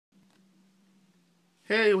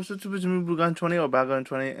Hey, what's up, it's me, Bugan20 or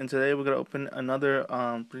Bagan20, and today we're gonna open another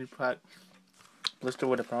 3-pack blister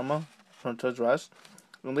with a promo from Toys R Us.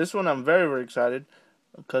 And this one I'm very excited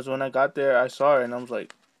because when I got there I saw it and I was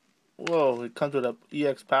like, whoa! It comes with a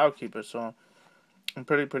EX Power Keeper, so I'm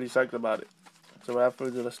pretty psyched about it. So without further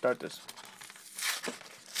ado, let's start this.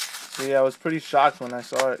 So yeah, I was pretty shocked when I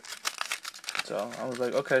saw it. So I was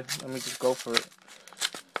like, okay, let me just go for it.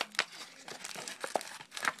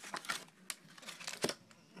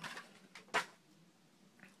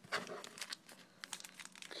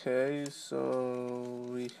 Okay, so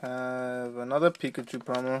we have another Pikachu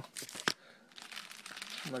promo.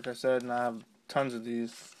 Like I said, and I have tons of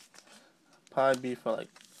these. Probably be for like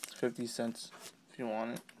 50 cents if you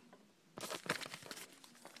want it.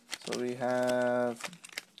 So we have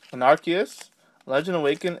an Arceus, Legend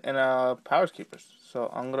Awaken, and Power Keepers. So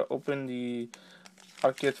I'm gonna open the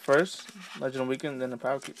Arceus first, Legend Awaken, then the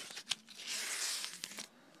Power Keepers.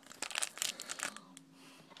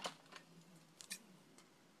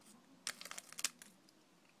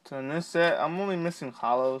 So in this set, I'm only missing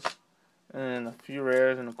hollows and a few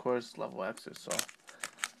rares, and of course level X's. So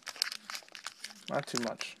not too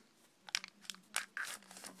much.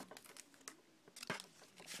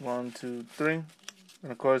 1, 2, 3,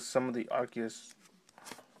 and of course some of the Arceus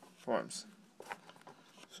forms.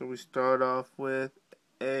 So we start off with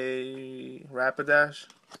a Rapidash,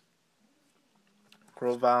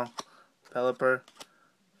 Grovyle, Pelipper,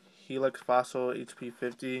 Helix Fossil, HP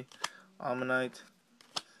 50, Ammonite,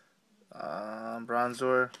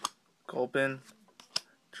 Bronzor, Gulpin,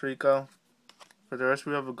 Trico. For the rest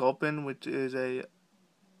we have a Gulpin, which is a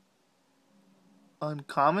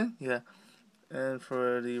uncommon, yeah. And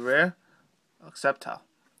for the rare, a Sceptile,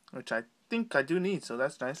 which I think I do need, so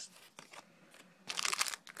that's nice.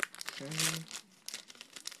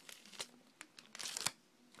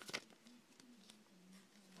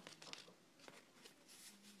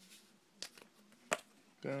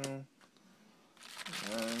 Boom.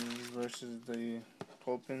 And versus the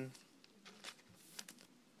Gulpin.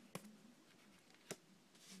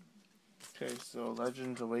 Okay, so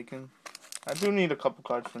Legends Awaken. I do need a couple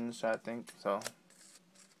cards from this set, I think, so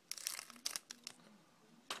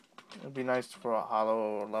it'd be nice for a hollow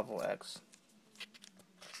or level X.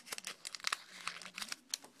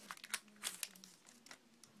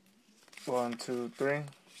 One, two, three.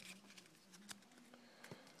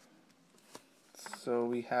 So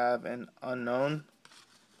we have an Unknown,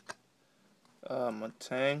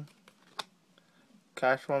 Matang,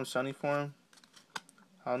 Cashform, Sunnyform,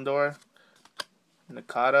 Houndour,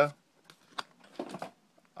 Nakata,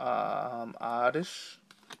 Oddish,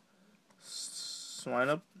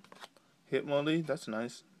 Swinub, Hitmonlee, that's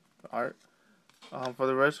nice art. For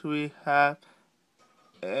the rest we have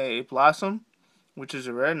a Blossom, which is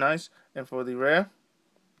a rare, nice. And for the rare,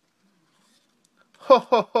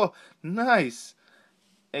 ho, nice!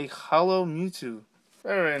 A Hollow Mewtwo,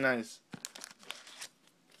 very nice.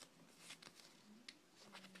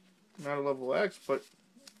 Not a level X, but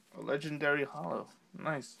a legendary hollow,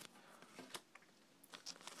 nice.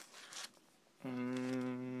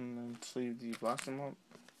 Let's leave the Blossom up.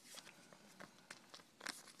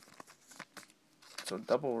 So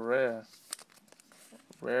double rare.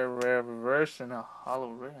 Rare reverse and a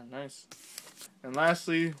hollow rare. Nice. And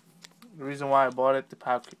lastly, the reason why I bought it, the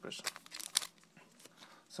Power Keepers.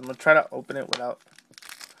 So I'm going to try to open it without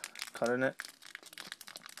cutting it.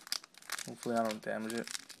 Hopefully I don't damage it.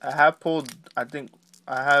 I have pulled, I think,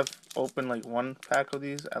 I have opened like one pack of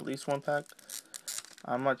these, at least one pack.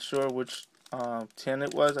 I'm not sure which tin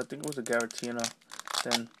it was. I think it was a Garatina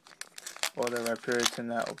tin. Or the Rhyperior tin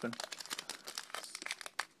that I opened.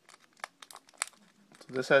 So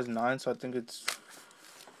this has 9, so I think it's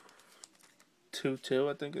 2,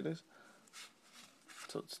 I think it is.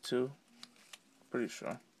 So it's 2. Pretty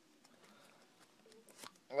sure.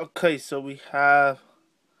 Okay, so we have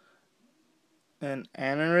an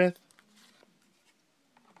Anorith,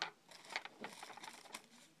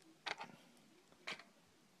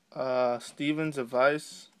 Steven's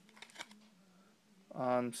Advice,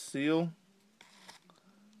 Seal,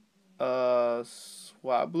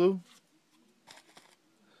 Swablu,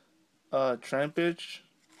 Trampage,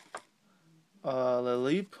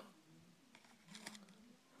 Laleep,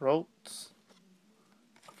 Rolts.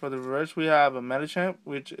 For the rest, we have a Metachamp,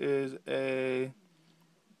 which is a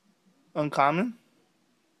uncommon.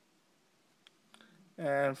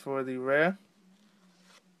 And for the rare,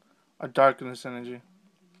 a Darkness Energy.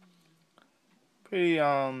 Pretty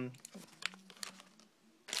not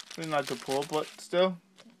good pull, but still,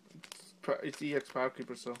 it's EX Power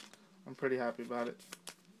Keeper, so I'm pretty happy about it.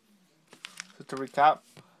 So to recap,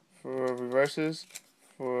 for reverses,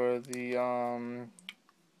 For the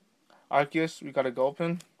Arceus, we got a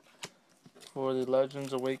Gulpin. For the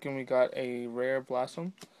Legends Awaken, we got a rare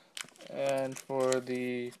Blossom. And for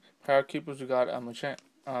the Parakeepers, we got a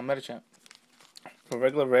Medicham. For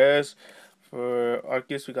regular rares, for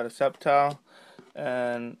Arceus, we got a Sceptile.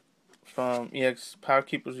 And from EX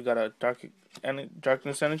Parakeepers, we got a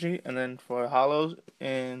Darkness Energy. And then for Hollows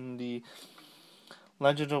in the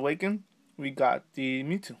Legends Awaken, we got the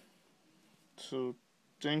Mewtwo. So,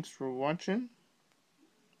 thanks for watching.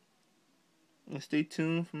 And stay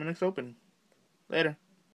tuned for my next opening. Later.